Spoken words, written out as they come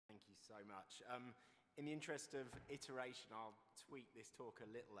so much. In the interest of iteration, I'll tweak this talk a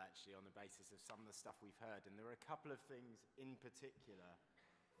little, actually, on the basis of some of the stuff we've heard. And there are a couple of things in particular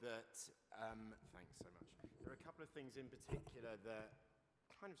that, thanks so much. There are a couple of things in particular that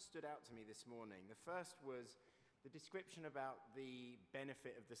kind of stood out to me this morning. The first was the description about the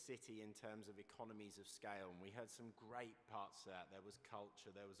benefit of the city in terms of economies of scale, and we heard some great parts of that. There was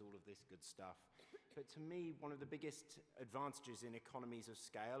culture, there was all of this good stuff. But to me, one of the biggest advantages in economies of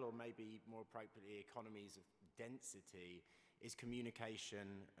scale, or maybe more appropriately economies of density, is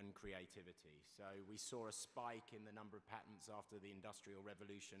communication and creativity. So we saw a spike in the number of patents after the Industrial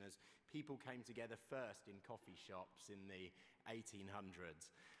Revolution as people came together first in coffee shops in the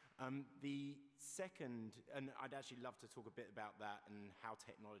 1800s. The second, and I'd actually love to talk a bit about that and how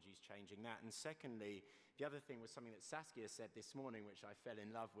technology is changing that. And secondly, the other thing was something that Saskia said this morning, which I fell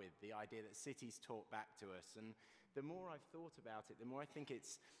in love with, the idea that cities talk back to us. And the more I've thought about it, the more I think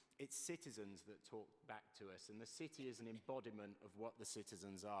it's citizens that talk back to us. And the city is an embodiment of what the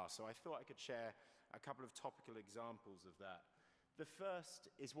citizens are. So I thought I could share a couple of topical examples of that. The first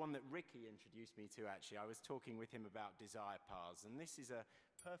is one that Ricky introduced me to, actually. I was talking with him about desire paths, and this is a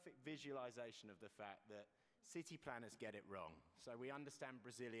perfect visualization of the fact that city planners get it wrong. So we understand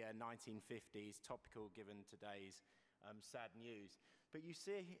Brasilia, 1950s, topical given today's sad news. But you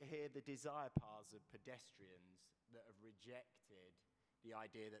see here the desire paths of pedestrians that have rejected the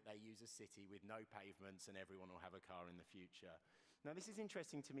idea that they use a city with no pavements and everyone will have a car in the future. Now, this is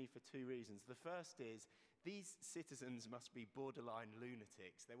interesting to me for two reasons. The first is these citizens must be borderline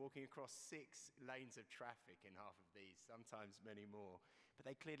lunatics. They're walking across 6 lanes of traffic in half of these, sometimes many more. But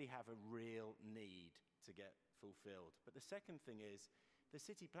they clearly have a real need to get fulfilled. But the second thing is the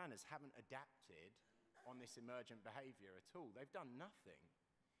city planners haven't adapted on this emergent behavior at all. They've done nothing.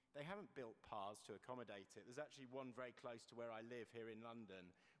 They haven't built paths to accommodate it. There's actually one very close to where I live here in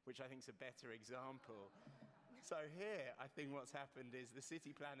London, which I think is a better example. So here, I think what's happened is the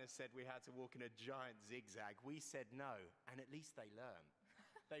city planners said we had to walk in a giant zigzag. We said no, and at least they learned.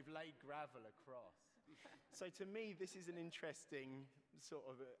 They've laid gravel across. So to me, this is an interesting sort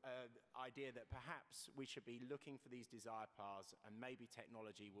of idea that perhaps we should be looking for these desire paths, and maybe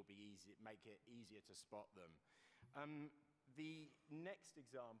technology will be make it easier to spot them. The next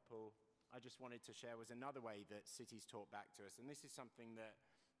example I just wanted to share was another way that cities talk back to us, and this is something that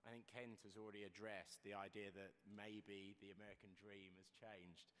I think Kent has already addressed, the idea that maybe the American dream has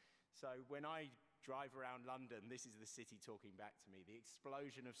changed. So when I drive around London, this is the city talking back to me. The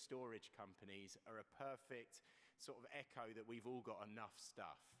explosion of storage companies are a perfect sort of echo that we've all got enough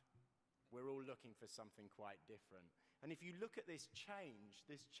stuff. We're all looking for something quite different. And if you look at this change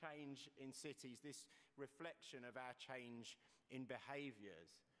in cities, this reflection of our change in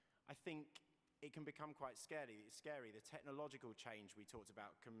behaviors, I think it can become quite scary. The technological change we talked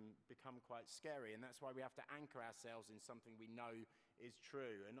about can become quite scary, and that's why we have to anchor ourselves in something we know is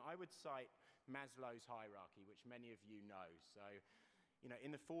true. And I would cite Maslow's hierarchy, which many of you know. So, you know,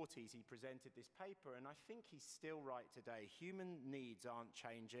 in the 40s, he presented this paper, and I think he's still right today. Human needs aren't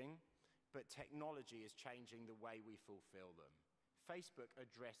changing, but technology is changing the way we fulfill them. Facebook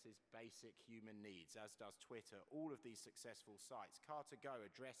addresses basic human needs, as does Twitter. All of these successful sites. Car2Go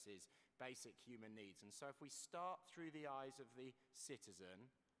addresses basic human needs. And so if we start through the eyes of the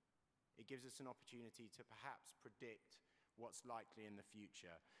citizen, it gives us an opportunity to perhaps predict what's likely in the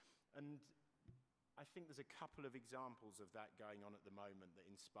future. And I think there's a couple of examples of that going on at the moment that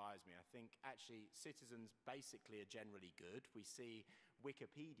inspires me. I think actually citizens basically are generally good. We see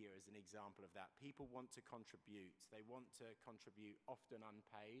Wikipedia as an example of that. People want to contribute. They want to contribute often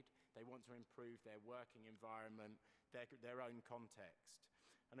unpaid. They want to improve their working environment, their own context.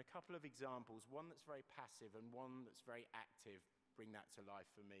 And a couple of examples, one that's very passive and one that's very active, bring that to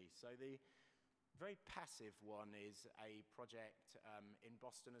life for me. So the very passive one is a project in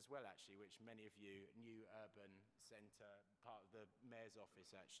Boston as well, actually, which many of you, New Urban Centre, part of the mayor's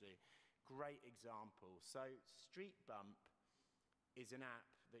office, actually. Great example. So Street Bump is an app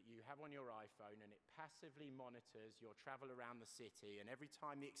that you have on your iPhone, and it passively monitors your travel around the city, and every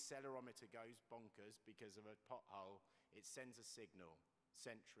time the accelerometer goes bonkers because of a pothole, it sends a signal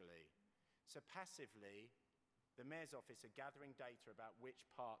centrally. So passively, the mayor's office are gathering data about which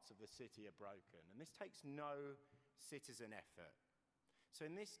parts of the city are broken. And this takes no citizen effort. So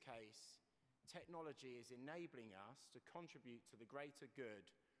in this case, technology is enabling us to contribute to the greater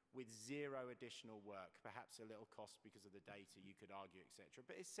good with zero additional work, perhaps a little cost because of the data, you could argue, etc.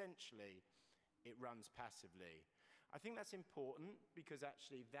 But essentially, it runs passively. I think that's important because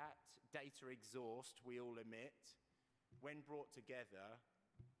actually that data exhaust we all emit, when brought together,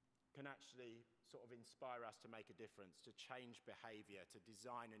 can actually sort of inspire us to make a difference, to change behavior, to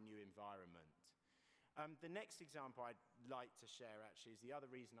design a new environment. The next example I'd like to share actually is the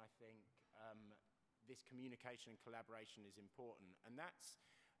other reason I think this communication and collaboration is important, and that's,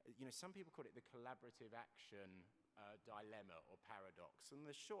 some people call it the collaborative action dilemma or paradox. And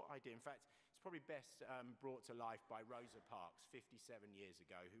the short idea, in fact, it's probably best brought to life by Rosa Parks 57 years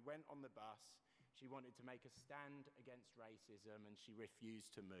ago, who went on the bus. She wanted to make a stand against racism and she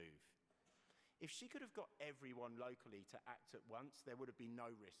refused to move. If she could have got everyone locally to act at once, there would have been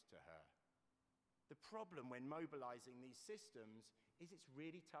no risk to her. The problem when mobilizing these systems is it's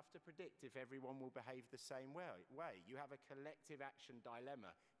really tough to predict if everyone will behave the same way. You have a collective action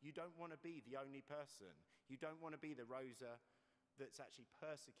dilemma. You don't want to be the only person. You don't want to be the Rosa that's actually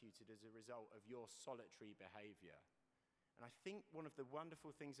persecuted as a result of your solitary behavior. And I think one of the wonderful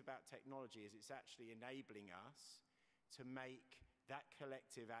things about technology is it's actually enabling us to make that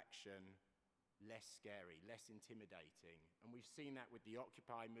collective action less scary, less intimidating. And we've seen that with the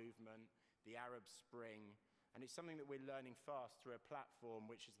Occupy movement, the Arab Spring, and it's something that we're learning fast through a platform,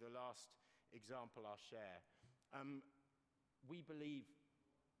 which is the last example I'll share. We believe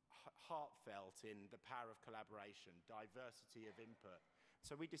heartfelt in the power of collaboration, diversity of input.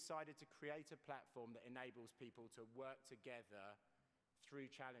 So we decided to create a platform that enables people to work together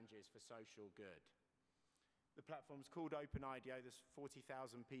through challenges for social good. The platform's called Open IDEO. There's 40,000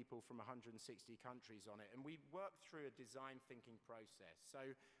 people from 160 countries on it. And we work through a design thinking process.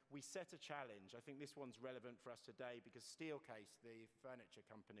 So we set a challenge. I think this one's relevant for us today because Steelcase, the furniture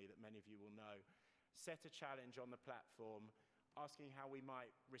company that many of you will know, set a challenge on the platform asking how we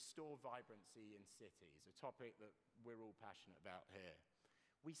might restore vibrancy in cities, a topic that we're all passionate about here.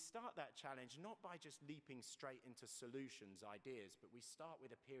 We start that challenge not by just leaping straight into solutions, ideas, but we start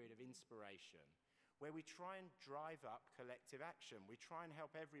with a period of inspiration where we try and drive up collective action. We try and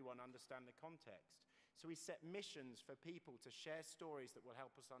help everyone understand the context. So we set missions for people to share stories that will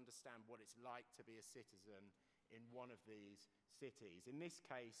help us understand what it's like to be a citizen in one of these cities. In this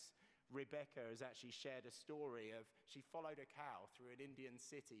case, Rebecca has actually shared a story of she followed a cow through an Indian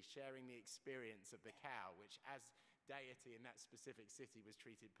city, sharing the experience of the cow, which as deity in that specific city was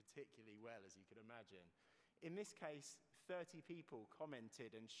treated particularly well, as you can imagine. In this case, 30 people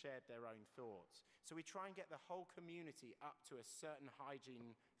commented and shared their own thoughts. So we try and get the whole community up to a certain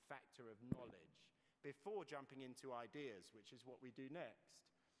hygiene factor of knowledge before jumping into ideas, which is what we do next.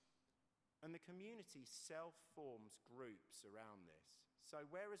 And the community self-forms groups around this. So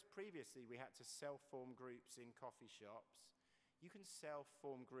whereas previously we had to self-form groups in coffee shops, you can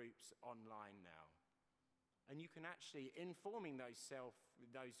self-form groups online now. And you can actually, in forming those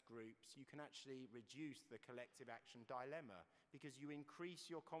groups, you can actually reduce the collective action dilemma because you increase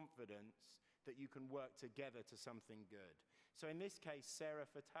your confidence that you can work together to something good. So in this case, Sarah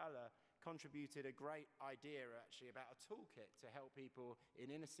Fatala contributed a great idea actually about a toolkit to help people in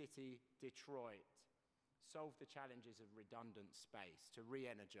inner city Detroit solve the challenges of redundant space, to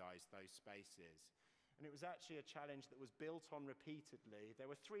re-energize those spaces. And it was actually a challenge that was built on repeatedly. There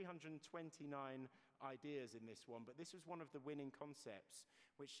were 329 ideas in this one, but this was one of the winning concepts,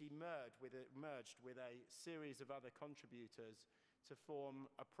 which she merged with a series of other contributors to form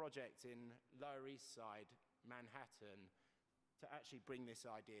a project in Lower East Side, Manhattan, to actually bring this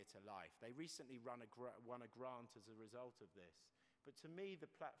idea to life. They recently won a grant as a result of this. But to me, the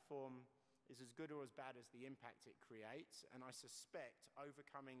platform is as good or as bad as the impact it creates, and I suspect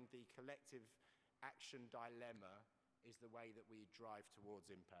overcoming the collective action dilemma is the way that we drive towards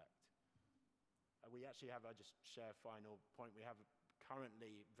impact. We actually have, I'll just share a final point, we have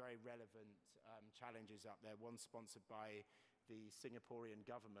currently very relevant challenges up there, one sponsored by the Singaporean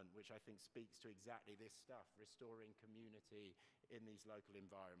government, which I think speaks to exactly this stuff, restoring community in these local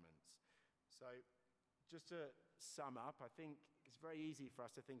environments. So just to sum up, I think it's very easy for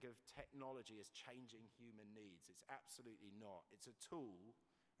us to think of technology as changing human needs. It's absolutely not. It's a tool,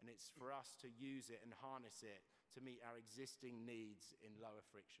 and it's for us to use it and harness it to meet our existing needs in lower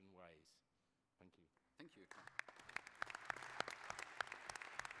friction ways. Thank you. Thank you.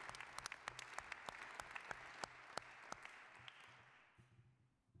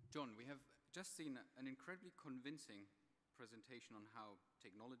 John, we have just seen an incredibly convincing presentation on how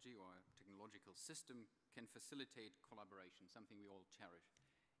technology or a technological system can facilitate collaboration, something we all cherish.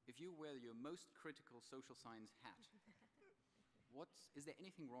 If you wear your most critical social science hat, is there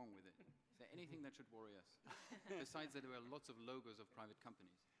anything wrong with it? Is there anything that should worry us? Besides that there are lots of logos of private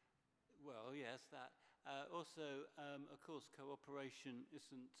companies. Well, yes, that. Also, of course, cooperation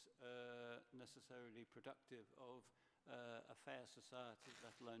isn't necessarily productive of a fair society,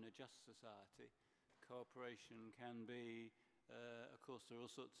 let alone a just society. Cooperation can be, of course, there are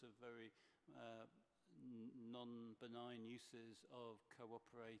all sorts of very non-benign uses of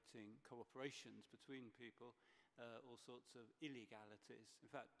cooperations between people, all sorts of illegalities. In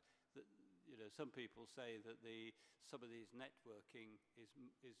fact, some people say that some of these networking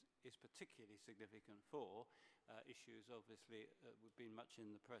is particularly significant for issues. Obviously, we've been much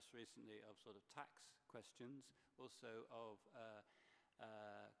in the press recently of sort of tax questions, also of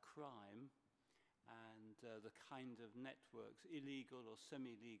crime, and the kind of networks, illegal or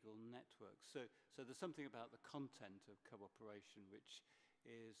semi-legal networks. So there's something about the content of cooperation which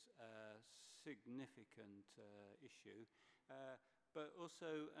is a significant issue, but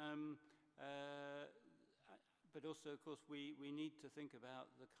also, of course, we need to think about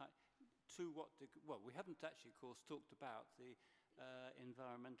we haven't actually, of course, talked about the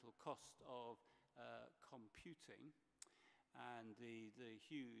environmental cost of computing and the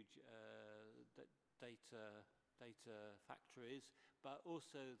huge data factories, but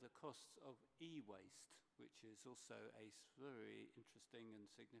also the costs of e-waste, which is also a very interesting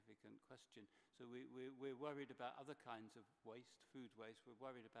and significant question. So we're worried about other kinds of waste, food waste. We're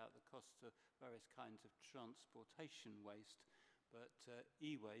worried about the costs of various kinds of transportation waste, but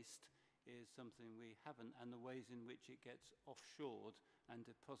e-waste is something we haven't, and the ways in which it gets offshored and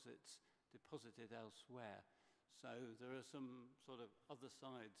deposited elsewhere. So there are some sort of other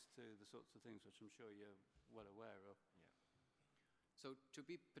sides to the sorts of things which I'm sure you're well aware of. Yeah. So to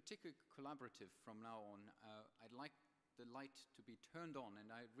be particularly collaborative from now on, I'd like the light to be turned on, and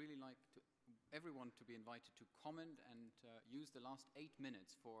I'd really like everyone to be invited to comment and use the last 8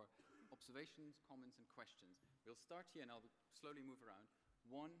 minutes for observations, comments, and questions. We'll start here, and I'll slowly move around.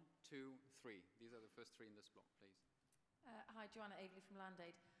 1, 2, 3. These are the first 3 in this block, please. Hi, Joanna Aveley from Land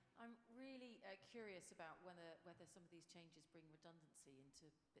Aid. I'm really curious about whether some of these changes bring redundancy into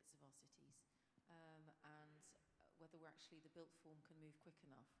bits of our cities, and whether the built form can move quick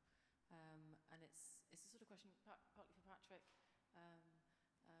enough. And it's a sort of question partly for Patrick,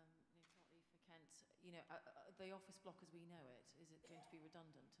 partly for Kent. The office block as we know it, is it going to be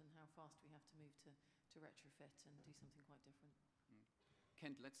redundant, and how fast do we have to move to retrofit and do something quite different?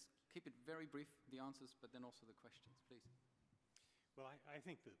 Kent, let's keep it very brief, the answers, but then also the questions, please. Well, I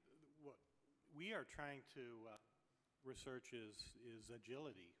think that what we are trying to research is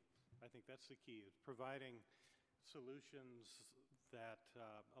agility. I think that's the key, is providing solutions that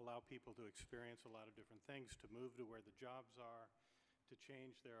allow people to experience a lot of different things, to move to where the jobs are, to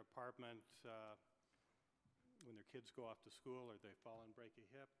change their apartment when their kids go off to school or they fall and break a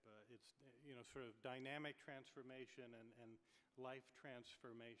hip. It's sort of dynamic transformation and life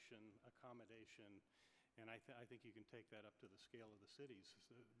transformation accommodation. And I think you can take that up to the scale of the cities.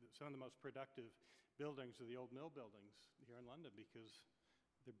 Some of the most productive buildings are the old mill buildings here in London because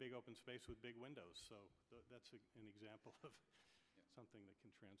they're big open space with big windows. So that's an example of something that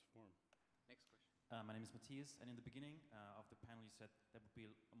can transform. Next question. My name is Matthias, and in the beginning of the panel you said there would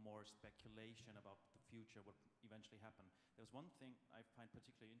be more speculation about the future, what eventually happen. There's one thing I find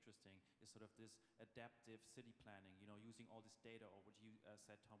particularly interesting is sort of this adaptive city planning, using all this data, or what you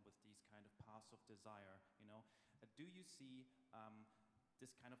said, Tom, with these kind of paths of desire, Do you see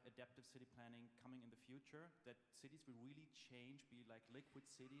this kind of adaptive city planning coming in the future, that cities will really change, be like liquid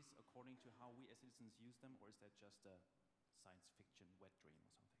cities according to how we as citizens use them, or is that just a science fiction wet dream or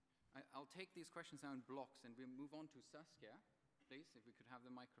something? I'll take these questions now in blocks, and we'll move on to Saskia, please, if we could have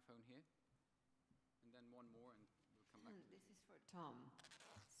the microphone here. And then one more, and we'll come back. This is for Tom.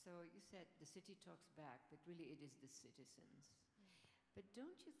 So you said the city talks back, but really it is the citizens. But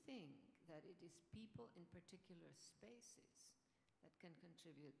don't you think that it is people in particular spaces that can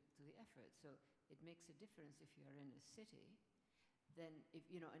contribute to the effort? So it makes a difference if you are in a city, then if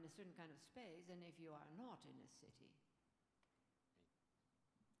in a certain kind of space, and if you are not in a city.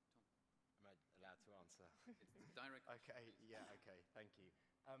 Am I allowed to answer? It's direct. Okay, thank you.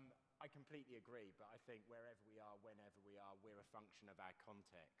 I completely agree, but I think wherever we are, whenever we are, we're a function of our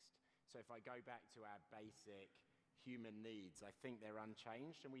context. So if I go back to our basic human needs, I think they're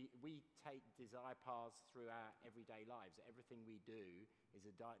unchanged, and we take desire paths through our everyday lives. Everything we do is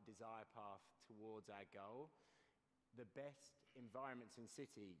a desire path towards our goal. The best environments in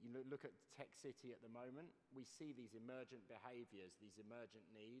city, you look at Tech City at the moment, we see these emergent behaviors, these emergent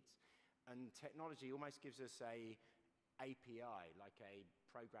needs, and technology almost gives us a API, like a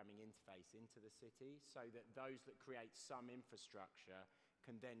programming interface into the city, so that those that create some infrastructure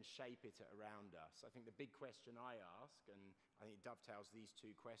can then shape it around us. I think the big question I ask, and I think it dovetails these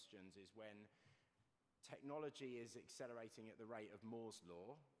two questions, is when technology is accelerating at the rate of Moore's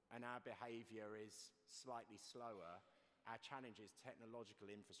law and our behavior is slightly slower, our challenge is technological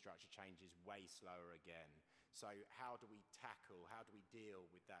infrastructure change is way slower again. So how do we deal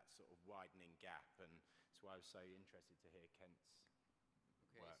with that sort of widening gap? And that's why I was so interested to hear Kent's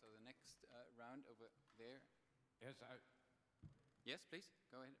work. So the next round over there. Yes, Yes, please,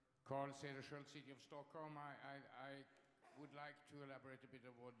 go ahead. Carl Cederschiöld, City of Stockholm. I would like to elaborate a bit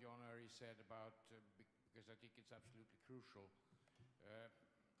on what John Urry said about, because I think it's absolutely crucial.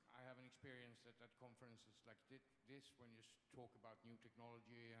 I have an experience at conferences like this, when you talk about new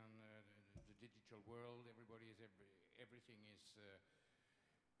technology and the digital world, everything is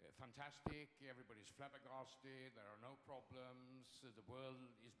fantastic, everybody's flabbergasted, there are no problems, the world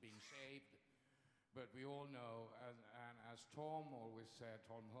is being saved. But we all know, and as Tom always said,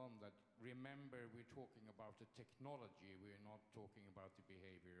 Tom Hulme, that remember we're talking about the technology, we're not talking about the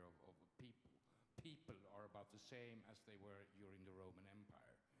behavior of people. People are about the same as they were during the Roman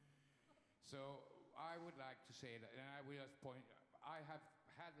Empire. So I would like to say that, and I will just point, I have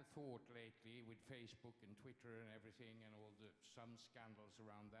had a thought lately with Facebook and Twitter and everything and all some scandals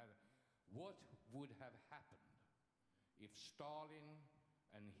around that. What would have happened if Stalin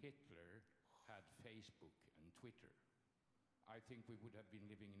and Hitler had Facebook and Twitter? I think we would have been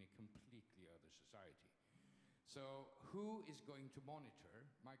living in a completely other society. So who is going to monitor,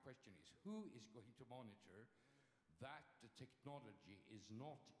 my question is, who is going to monitor that the technology is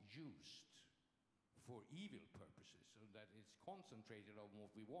not used for evil purposes, so that it's concentrated on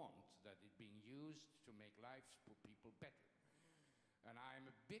what we want, that it's being used to make lives for people better? And I'm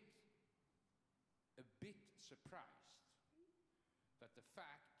a bit surprised that the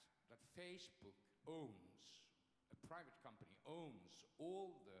fact that Facebook owns, a private company owns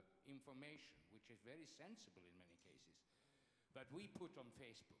all the information, which is very sensible in many cases, that we put on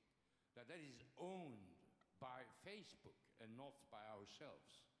Facebook, that is owned by Facebook and not by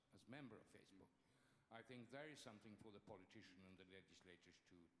ourselves as member of Facebook. I think there is something for the politician and the legislators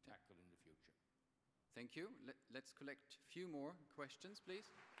to tackle in the future. Thank you. Let's collect a few more questions,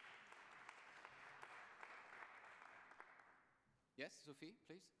 please. Yes, Sophie,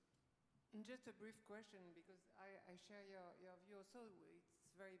 please. Just a brief question, because I share your view. So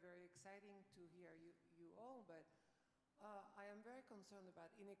it's very, very exciting to hear you all, but I am very concerned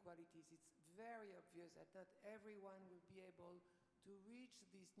about inequalities. It's very obvious that not everyone will be able to reach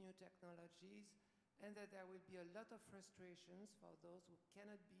these new technologies, and that there will be a lot of frustrations for those who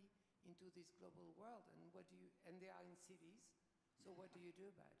cannot be into this global world. And they are in cities, so what do you do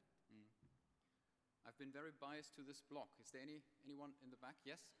about it? I've been very biased to this block. Is there anyone in the back?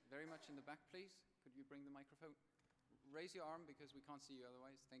 Yes, very much in the back, please. Could you bring the microphone? Raise your arm because we can't see you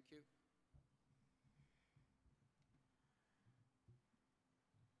otherwise. Thank you.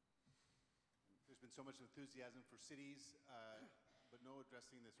 There's been so much enthusiasm for cities, but no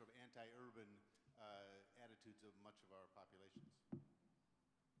addressing the sort of anti-urban attitudes of much of our populations.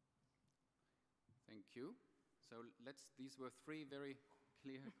 Thank you. So these were three very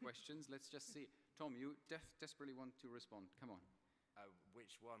clear questions. Let's just see. Tom, you desperately want to respond. Come on.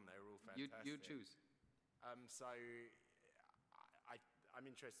 Which one? They're all fantastic. You choose. So I'm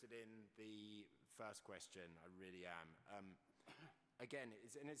interested in the first question. I really am. Again,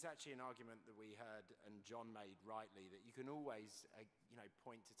 it's actually an argument that we heard and John made rightly, that you can always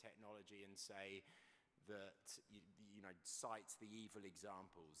point to technology and say that cite the evil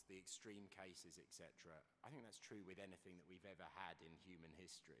examples, the extreme cases, etc. I think that's true with anything that we've ever had in human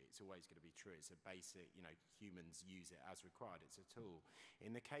history. It's always going to be true. It's a basic, humans use it as required. It's a tool.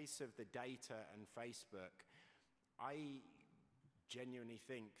 In the case of the data and Facebook, I genuinely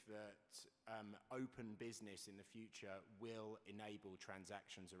think that open business in the future will enable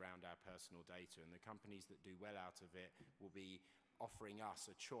transactions around our personal data, and the companies that do well out of it will be offering us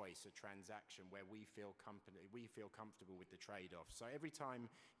a choice, a transaction where we feel comfortable with the trade-off. So every time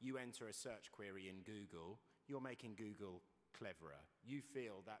you enter a search query in Google, you're making Google cleverer. You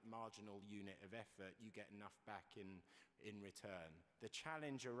feel that marginal unit of effort, you get enough back in return. The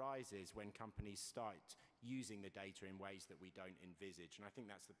challenge arises when companies start using the data in ways that we don't envisage, and I think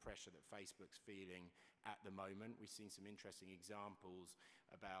that's the pressure that Facebook's feeling at the moment. We've seen some interesting examples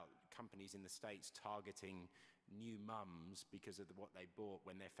about companies in the States targeting new mums because of what they bought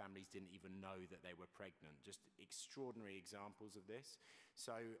when their families didn't even know that they were pregnant. Just extraordinary examples of this.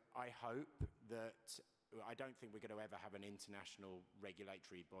 So I hope that, I don't think we're going to ever have an international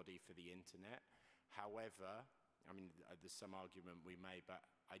regulatory body for the internet. However, I mean, there's some argument we made, but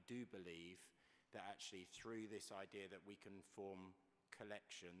I do believe that actually through this idea that we can form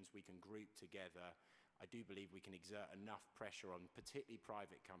collections, we can group together, I do believe we can exert enough pressure on particularly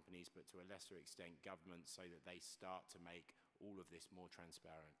private companies, but to a lesser extent governments, so that they start to make all of this more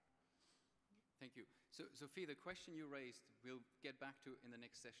transparent. Thank you. So, Sophie, the question you raised we'll get back to in the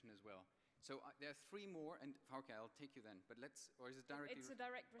next session as well. So there are three more, and okay, I'll take you then. But or is it directly? It's a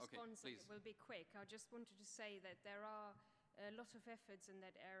direct response. Okay, and please. it will be quick. I just wanted to say that there are a lot of efforts in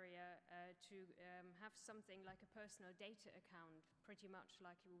that area to have something like a personal data account, pretty much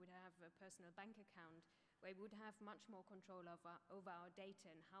like you would have a personal bank account, where we would have much more control over our data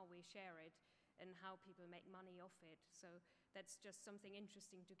and how we share it and how people make money off it. So that's just something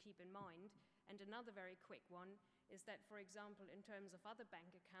interesting to keep in mind. And another very quick one is that, for example, in terms of other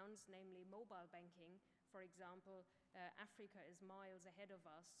bank accounts, namely mobile banking, for example, Africa is miles ahead of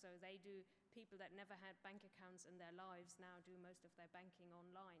us. So people that never had bank accounts in their lives now do most of their banking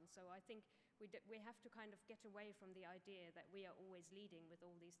online. So I think we have to kind of get away from the idea that we are always leading with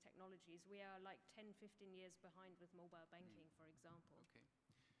all these technologies. We are like 10, 15 years behind with mobile banking, for example. Okay.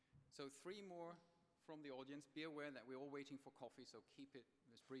 So three more from the audience. Be aware that we're all waiting for coffee, so keep it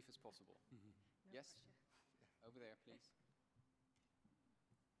as brief as possible. No yes? pressure. Over there, please.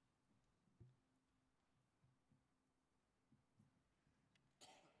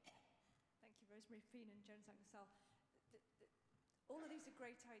 Thank you, Rosemary Feen and Jones Angasal. All of these are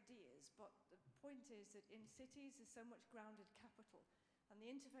great ideas, but the point is that in cities there's so much grounded capital, and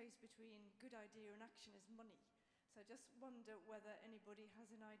the interface between good idea and action is money. So I just wonder whether anybody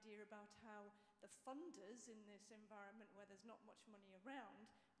has an idea about how the funders in this environment where there's not much money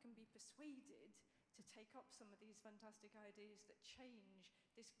around can be persuaded to take up some of these fantastic ideas that change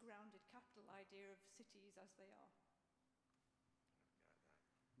this grounded capital idea of cities as they are.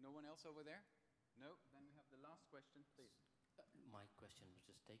 No one else over there? No? Then we have the last question, please. My question was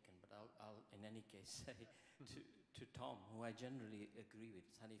just taken, but I'll in any case say to Tom, who I generally agree with,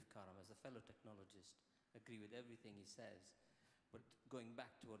 Hanif Karam, as a fellow technologist, agree with everything he says. But going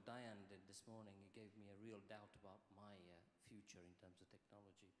back to what Diane did this morning, it gave me a real doubt about my future in terms of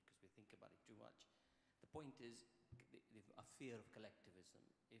technology, because we think about it too much. The point is a fear of collectivism.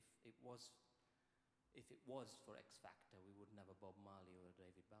 If it was for X Factor, we wouldn't have a Bob Marley or a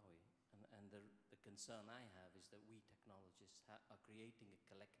David Bowie. And the concern I have is that we technologists are creating a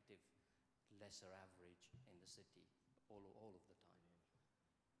collective lesser average in the city all of the time.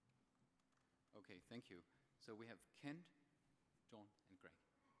 Okay, thank you. So we have Kent, John, and Greg,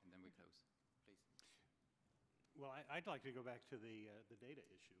 and then we close. Please. Well, I'd like to go back to the data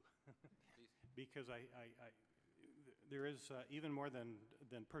issue. Because there is even more than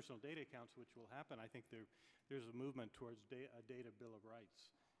personal data accounts, which will happen. I think there's a movement towards a data bill of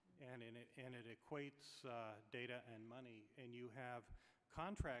rights, and it equates data and money. And you have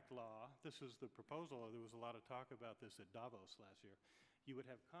contract law. This is the proposal. There was a lot of talk about this at Davos last year. You would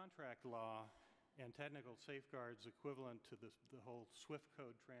have contract law and technical safeguards equivalent to the whole SWIFT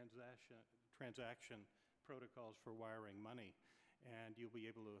code transaction protocols for wiring money, and you'll be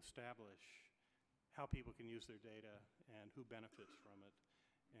able to establish how people can use their data and who benefits from it.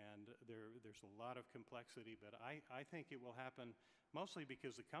 And there's a lot of complexity, but I think it will happen mostly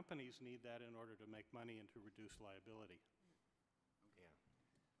because the companies need that in order to make money and to reduce liability.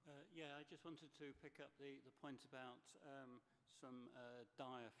 Yeah, I just wanted to pick up the point about some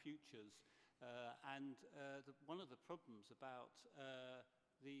dire futures. One of the problems about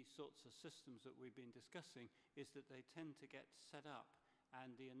these sorts of systems that we've been discussing is that they tend to get set up,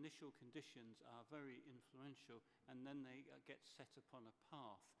 and the initial conditions are very influential, and then they get set upon a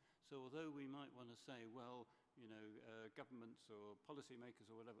path. So although we might want to say, well, governments or policymakers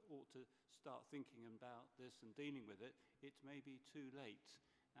or whatever ought to start thinking about this and dealing with it, it may be too late.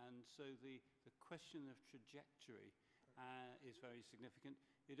 And so the question of trajectory is very significant.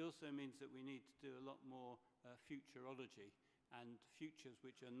 It also means that we need to do a lot more futurology, and futures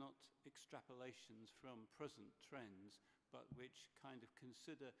which are not extrapolations from present trends, but which kind of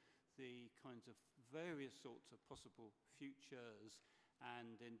consider the kinds of various sorts of possible futures,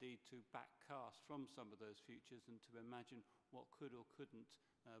 and indeed to backcast from some of those futures and to imagine what could or couldn't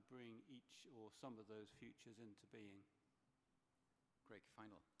bring each or some of those futures into being. Greg,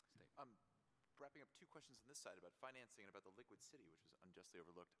 final statement. Wrapping up two questions on this side about financing and about the liquid city, which was unjustly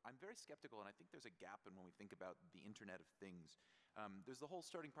overlooked. I'm very skeptical, and I think there's a gap in when we think about the Internet of Things. There's the whole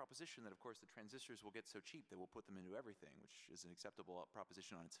starting proposition that, of course, the transistors will get so cheap that we'll put them into everything, which is an acceptable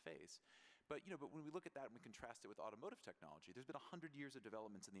proposition on its face. But when we look at that and we contrast it with automotive technology, there's been 100 years of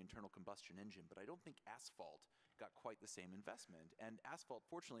developments in the internal combustion engine, but I don't think asphalt got quite the same investment. And asphalt,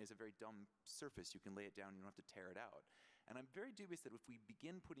 fortunately, is a very dumb surface. You can lay it down, you don't have to tear it out. And I'm very dubious that if we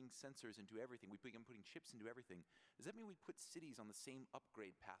begin putting sensors into everything, we begin putting chips into everything, does that mean we put cities on the same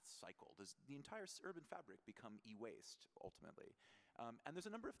upgrade path cycle? Does the entire urban fabric become e-waste, ultimately? And there's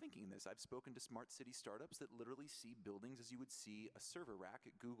a number of thinking in this. I've spoken to smart city startups that literally see buildings as you would see a server rack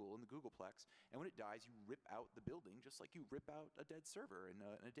at Google in the Googleplex, and when it dies, you rip out the building just like you rip out a dead server in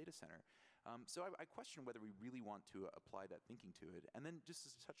a data center. So I question whether we really want to apply that thinking to it. And then just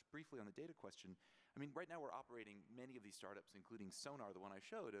to touch briefly on the data question, I mean, right now we're operating many of these startups, including Sonar, the one I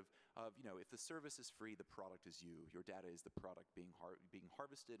showed, of if the service is free, the product is you. Your data is the product being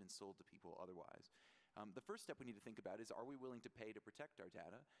harvested and sold to people otherwise. The first step we need to think about is, are we willing to pay to protect our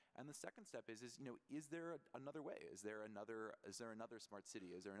data? And the second step is there another way? Is there another smart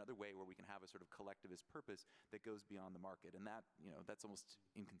city? Is there another way where we can have a sort of collectivist purpose that goes beyond the market? And that's almost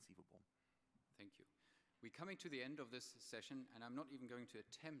inconceivable. Thank you. We're coming to the end of this session, and I'm not even going to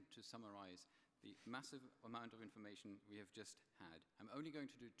attempt to summarize the massive amount of information we have just had. I'm only going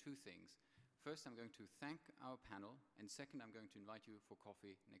to do two things. First, I'm going to thank our panel, and second, I'm going to invite you for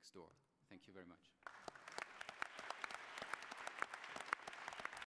coffee next door. Thank you very much.